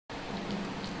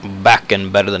Back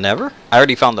and better than ever. I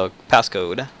already found the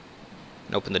passcode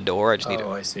and opened the door.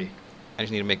 I see. I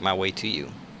just need to make my way to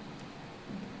you.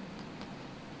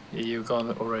 You've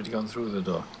already gone through the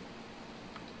door.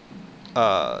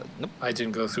 Nope. I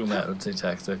didn't go through metal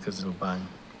detector because it'll bang.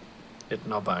 It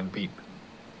not bang, beep.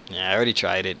 Yeah, I already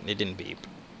tried it. It didn't beep.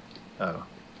 Oh.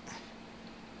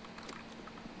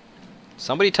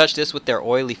 Somebody touched this with their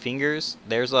oily fingers.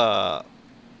 There's a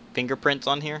fingerprints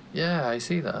on here. Yeah, I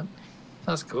see that.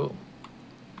 That's cool.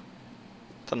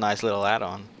 It's a nice little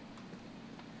add-on.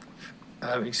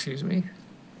 Excuse me?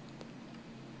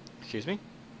 Excuse me?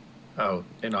 Oh,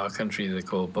 in our country they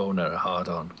call boner a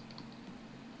hard-on.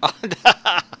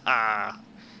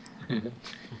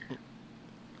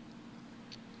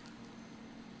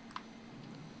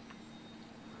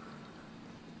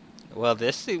 Well,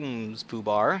 this seems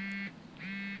poo-bar.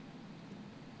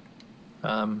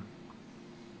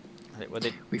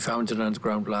 We found an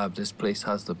underground lab. This place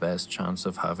has the best chance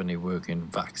of having a working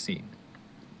vaccine.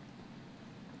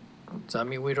 Does that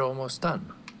mean we're almost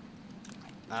done?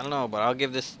 I don't know, but I'll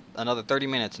give this another 30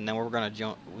 minutes, and then we're gonna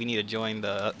join. We need to join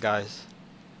the guys.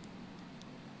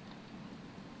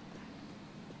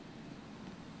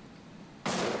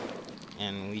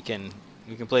 And we can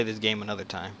play this game another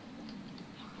time.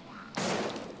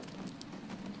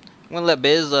 I'm gonna let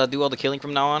Biz do all the killing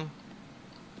from now on.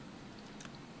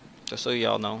 Just so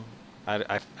y'all know,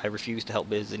 I refuse to help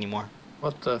Biz anymore.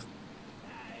 What the?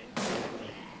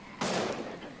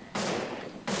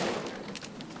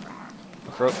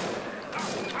 Croak.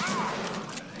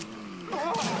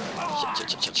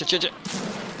 Shit.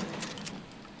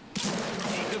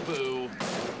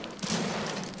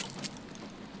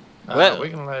 Well, we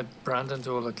can let Brandon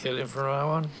do all the killing from now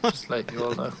on. Just let you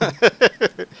all know.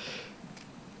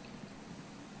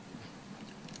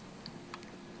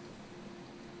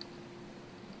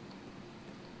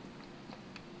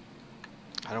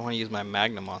 I don't want to use my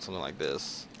Magnum on something like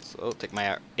this, so I'll take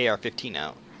my AR-15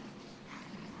 out.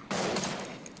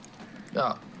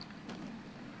 Oh.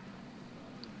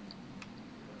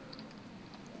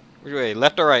 Which way,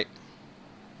 left or right?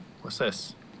 What's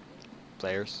this?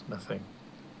 Players. Nothing.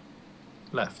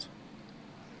 Left.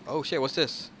 Oh shit, what's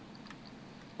this?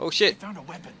 Oh shit. I found a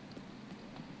weapon.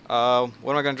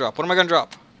 What am I gonna drop? What am I gonna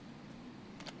drop?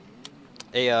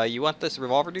 Hey, you want this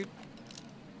revolver, dude?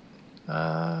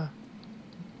 How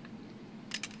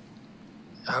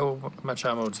much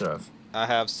ammo do you have? I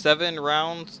have 7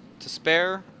 rounds to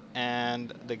spare,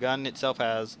 and the gun itself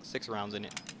has 6 rounds in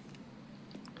it.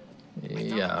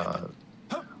 Yeah.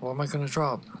 What am I gonna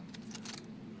drop?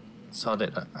 Sod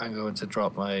it. I'm going to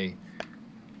drop my.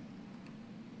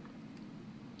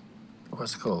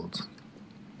 What's it called?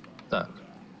 That.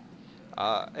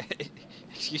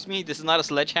 Excuse me, this is not a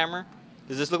sledgehammer?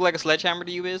 Does this look like a sledgehammer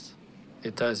to you, Biz?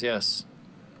 It does, yes.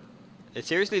 It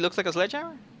seriously looks like a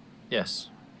sledgehammer? Yes.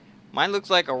 Mine looks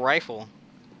like a rifle.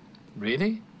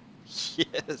 Really?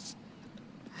 Yes.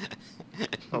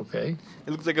 Okay.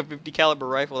 It looks like a 50 caliber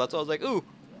rifle. That's why I was like, ooh.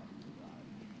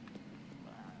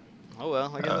 Oh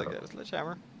well, I guess I got a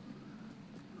sledgehammer.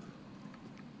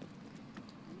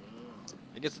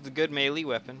 I guess it's a good melee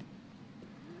weapon.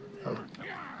 Oh.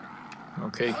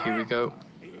 Okay, here we go.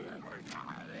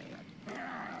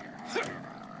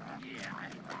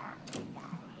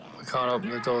 I can't open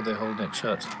the door, they're holding it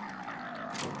shut.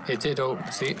 It did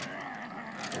open, see?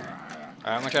 Alright,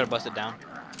 I'm gonna try to bust it down.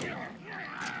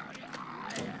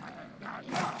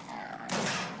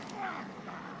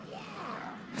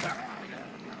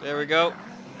 There we go.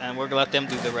 And we're gonna let them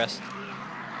do the rest.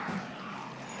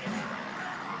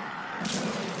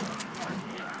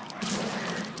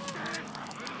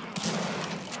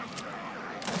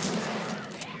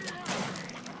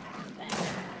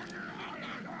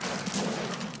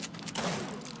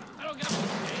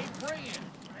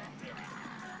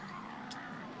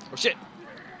 Oh shit!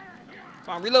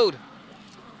 Come on, reload!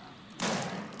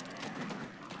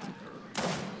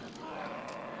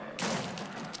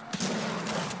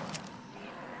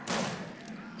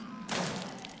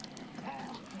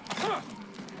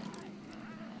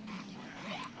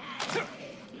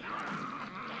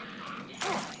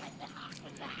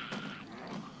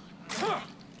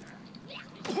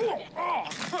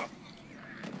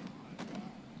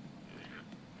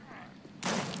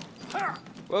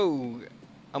 Whoa!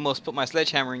 Almost put my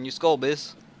sledgehammer in your skull,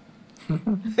 Biz.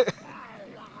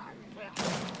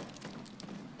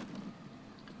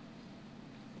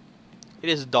 It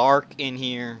is dark in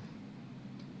here.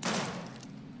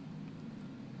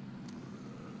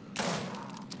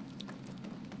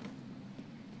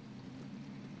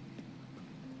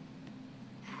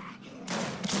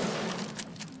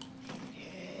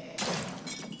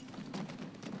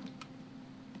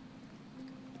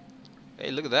 Hey,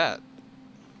 look at that.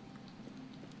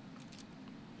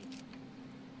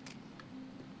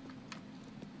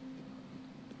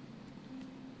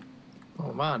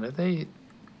 Oh man, are they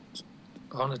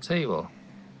on a table?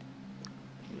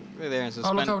 Right there in Oh,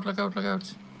 suspend. look out, look out, look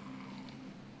out.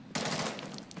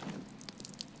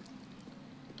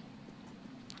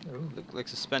 Ooh. Look like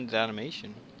suspended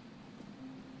animation.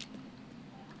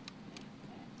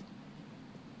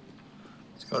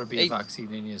 There's got to be a Hey,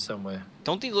 vaccine in here somewhere.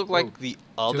 don't these look Whoa. like the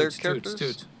other characters?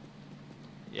 Dude.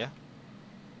 Yeah.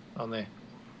 On there.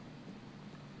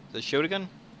 The shotgun?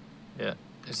 Yeah.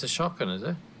 It's a shotgun, is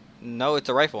it? No, it's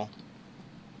a rifle.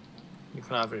 You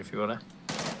can have it if you want to.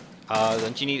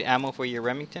 Don't you need ammo for your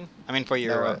Remington? I mean, for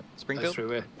your No, Springfield?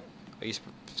 threw it. Oh, you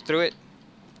threw it?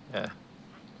 Yeah.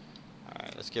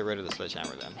 Alright, let's get rid of the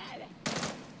sledgehammer then.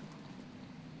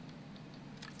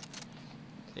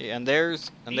 See, and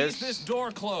there's this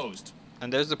door closed.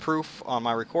 And there's the proof on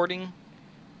my recording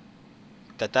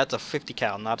that that's a 50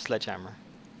 cal, not a sledgehammer.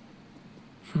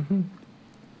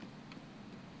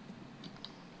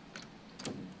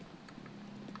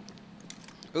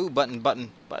 Ooh, button.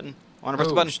 Wanna press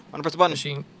the button? Wanna press the button?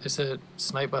 Machine. It's a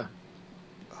sniper.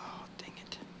 Oh, dang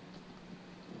it.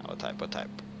 What type?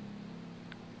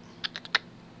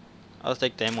 I'll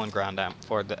take the M1 ground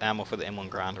for the ammo for the M1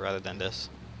 ground rather than this.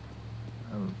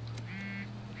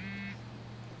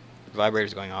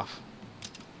 Vibrator's going off.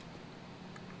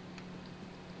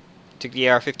 Took the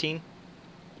AR-15?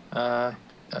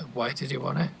 Why did you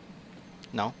want it?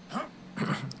 No.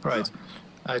 Right.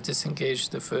 I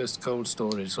disengaged the first cold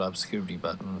storage lab security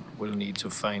button. We'll need to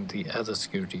find the other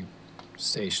security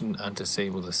station and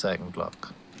disable the second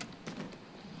lock.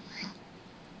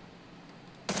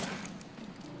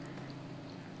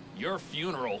 Your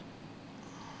funeral.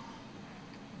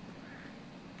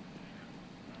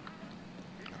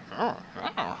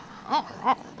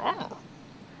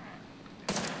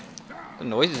 The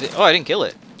noise is. Oh, I didn't kill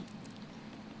it.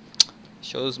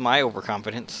 Shows my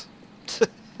overconfidence.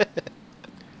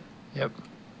 Yep.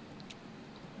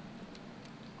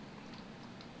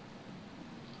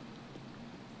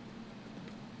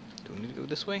 Do we need to go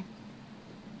this way?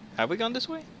 Have we gone this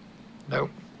way? No.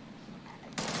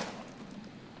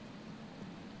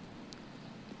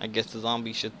 I guess the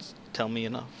zombie should tell me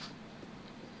enough.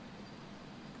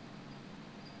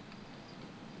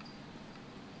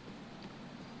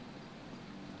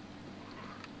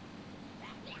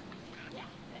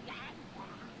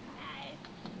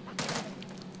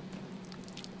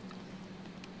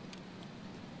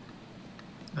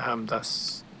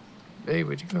 That's... Hey,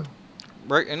 where'd you go?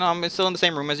 Right, no, I'm still in the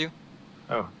same room as you.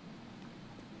 Oh.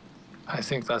 I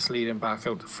think that's leading back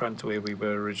out the front where we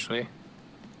were originally.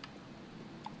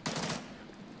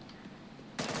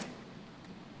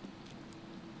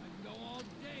 Go all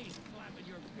day slapping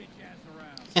your bitch ass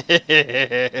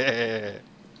around.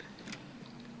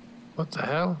 What the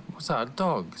hell? What's that?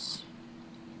 Dogs?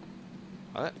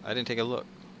 What? I didn't take a look.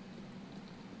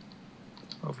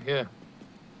 Over here.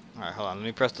 Alright, hold on. Let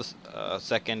me press the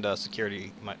second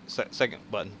security, second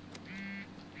button.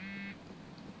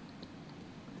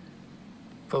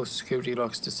 Both security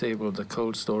locks disabled. The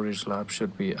cold storage lab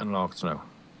should be unlocked now.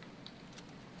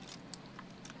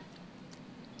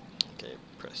 Okay,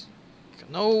 press.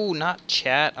 No, not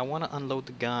chat. I want to unload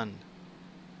the gun.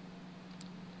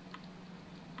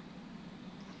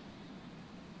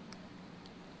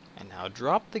 And now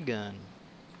drop the gun.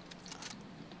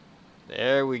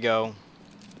 There we go.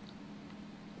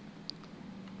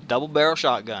 Double barrel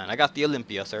shotgun. I got the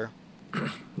Olympia, sir.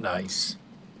 Nice.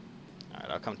 Alright,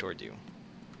 I'll come toward you.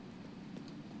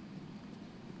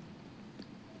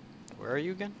 Where are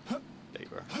you again? There you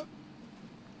are.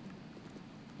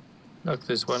 Look,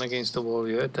 there's one against the wall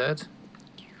here, dead.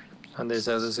 And there's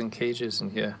others in cages in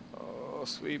here. Oh,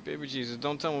 sweet baby Jesus.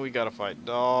 Don't tell me we gotta fight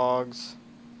dogs.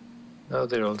 No,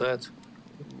 they're all dead.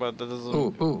 But that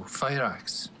doesn't... Ooh, fire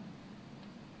axe.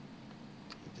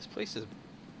 This place is...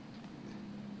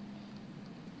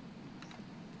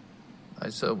 I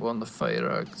still want the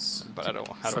fire axe. But I don't...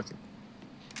 Fuck it.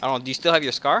 I don't know. Do you still have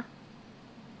your scar?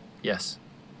 Yes.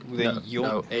 Then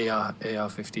No,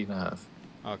 AR-15 I have.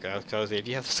 Okay, because if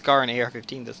you have the scar and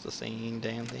AR-15, that's the same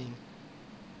damn thing.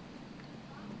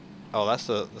 Oh, that's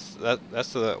the.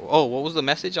 Oh, what was the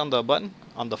message on the button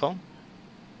on the phone?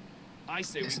 I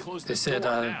say we close They this said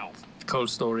door now. cold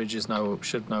storage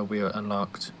should now be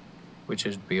unlocked, which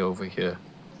should be over here.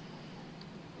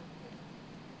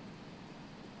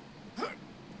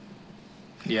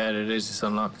 Yeah, it is. It's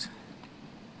unlocked.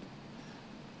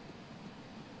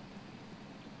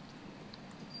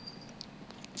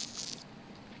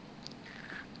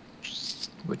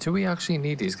 But do we actually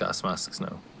need these gas masks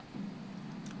now?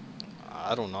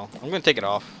 I don't know. I'm gonna take it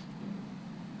off.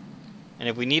 And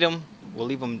if we need them, we'll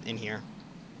leave them in here.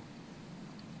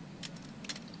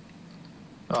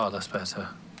 Oh, that's better.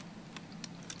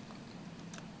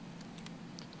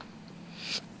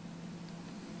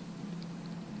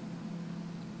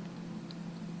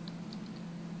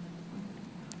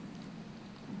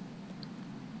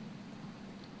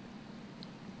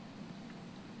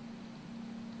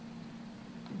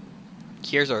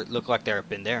 Gears look like they're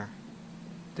up in there.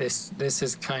 This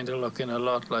is kind of looking a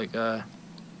lot like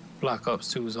Black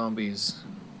Ops 2 zombies.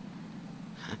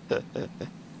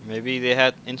 Maybe they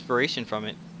had inspiration from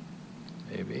it.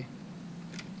 Maybe.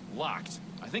 Locked.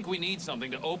 I think we need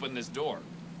something to open this door.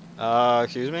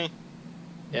 Excuse me?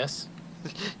 Yes?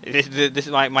 this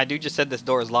my dude just said this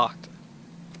door is locked.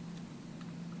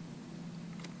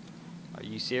 Are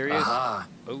you serious? Aha!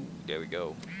 Oh, there we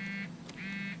go.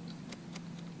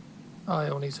 Oh, I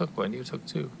only took one, you took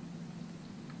two.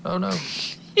 Oh no.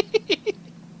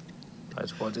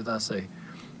 Right, what did that say?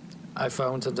 I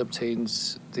found and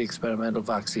obtained the experimental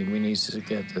vaccine we need to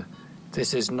get the...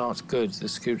 This is not good. The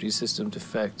security system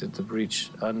defected the breach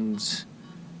and...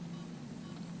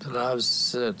 The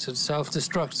lab's to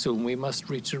self-destruct soon. We must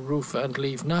reach a roof and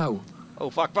leave now.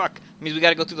 Oh, fuck. Means we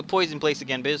gotta go through the poison place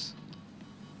again, Biz.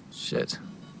 Shit.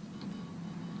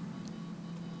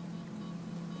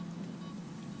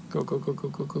 Go. Come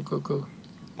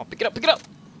on, pick it up.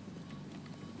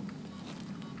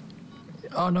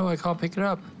 Oh no, I can't pick it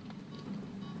up.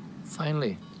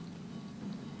 Finally.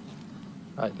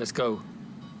 Right, let's go.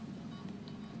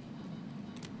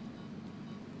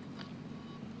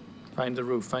 Find the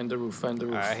roof.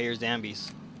 Alright, here's the ambies.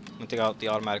 I'm gonna take out the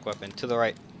automatic weapon. To the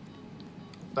right.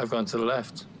 I've gone to the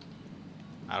left.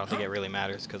 I don't think it really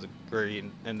matters because we're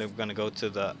and they're gonna go to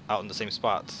the out in the same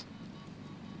spots.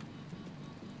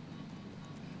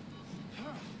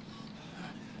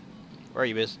 Where are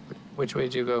you, Biz? Which way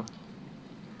do you go?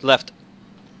 Left.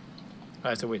 I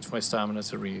have to wait for my stamina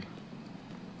to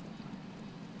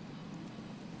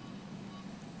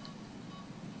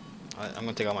I'm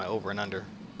gonna take out my over and under.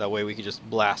 That way we can just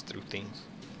blast through things.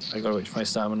 I gotta wait for my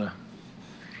stamina.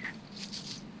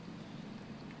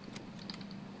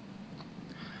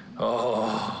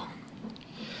 Oh.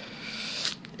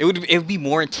 It would be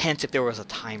more intense if there was a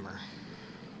timer.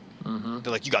 Mm-hmm.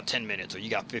 They're like, you got 10 minutes or you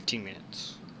got 15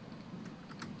 minutes.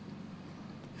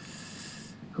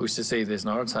 Who's to say there's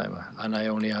not a timer? And I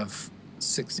only have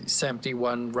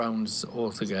 71 rounds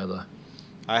altogether.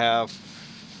 I have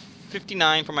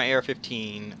 59 for my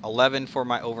AR-15, 11 for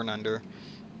my over and under,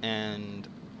 and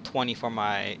 20 for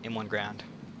my M1 Grand.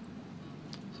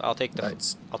 So I'll take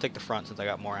the front since I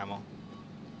got more ammo.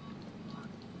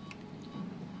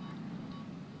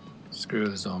 Screw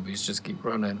the zombies, just keep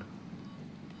running.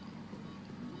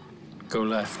 Go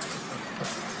left.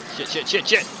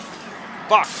 Shit.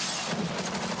 Fuck.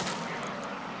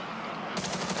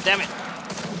 Damn it.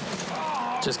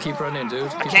 Just keep running, dude.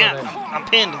 I Keep can't. running. I'm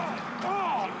pinned.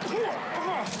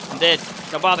 I'm dead.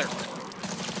 Don't bother.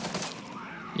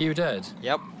 You dead?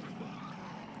 Yep.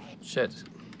 Shit.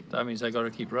 That means I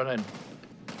gotta keep running.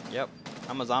 Yep.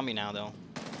 I'm a zombie now, though.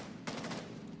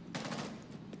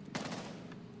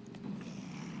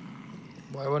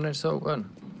 Why wouldn't it so run?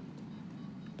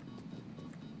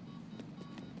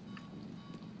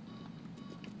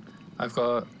 I've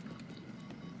got...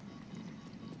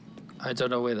 I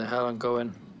don't know where the hell I'm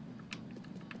going.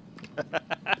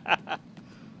 I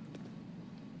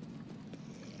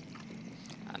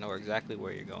know exactly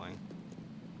where you're going.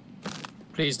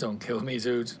 Please don't kill me,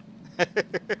 dude.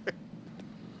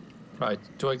 Right,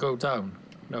 do I go down?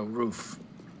 No, roof.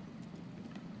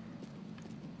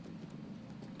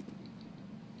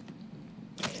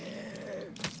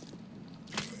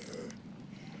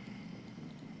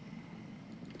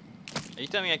 Are you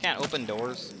telling me I can't open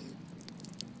doors?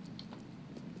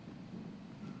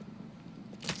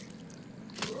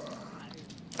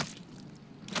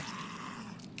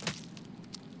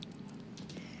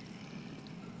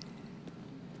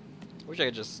 Wish I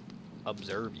could just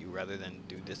observe you rather than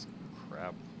do this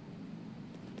crap.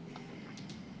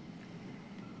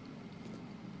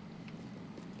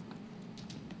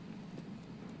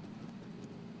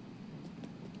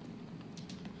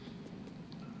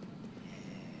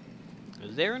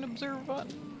 Is there an observe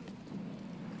button?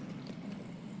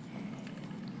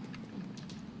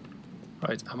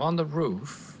 Right, I'm on the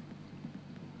roof.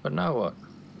 But now what?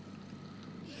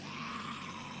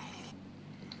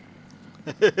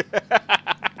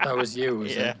 That was you,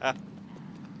 was it? Yeah.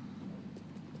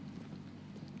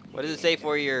 What does it say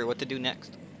for your what to do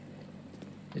next?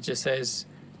 It just says,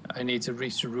 I need to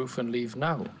reach the roof and leave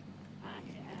now.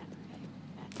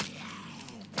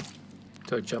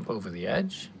 Do I jump over the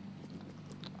edge?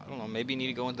 I don't know. Maybe you need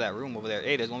to go into that room over there.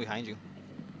 Hey, there's one behind you.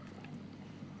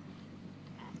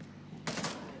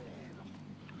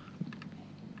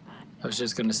 I was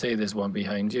just gonna say there's one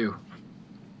behind you.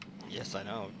 Yes, I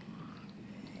know.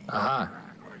 Aha.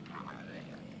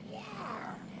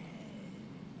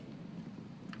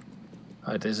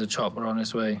 Alright, there's a chopper on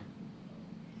its way.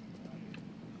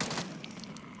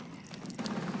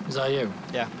 Is that you?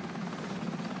 Yeah.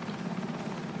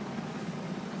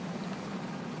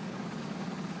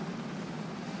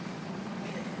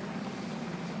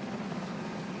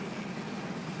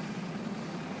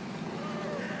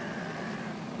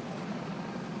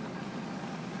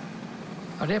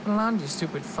 Are they up and land, you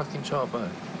stupid fucking chopper?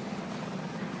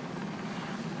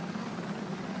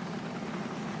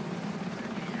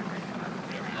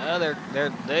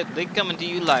 They coming to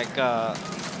you like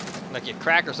you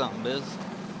crack or something, Biz.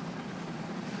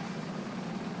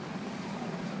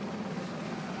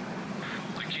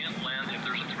 I can't land if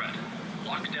there's a threat.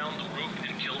 Lock down the roof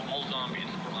and kill all zombies,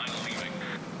 or I'm leaving.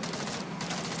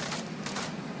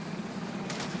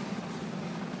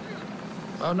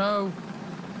 Oh no!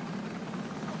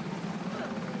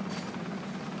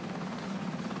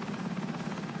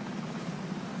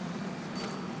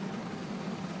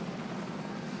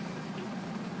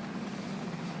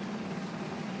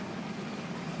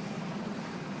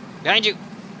 Behind you!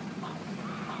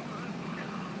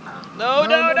 No,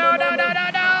 no, no, no, no, no,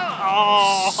 no!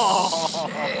 Oh,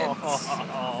 man.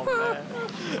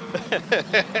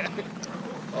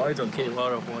 I don't care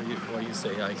what you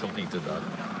say, I completed that.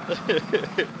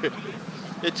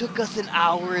 It took us an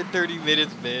hour and 30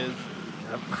 minutes, Biz.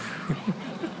 Yep.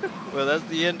 Well, that's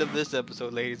the end of this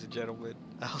episode, ladies and gentlemen.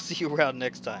 I'll see you around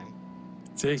next time.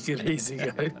 Take it easy,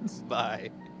 guys. Bye.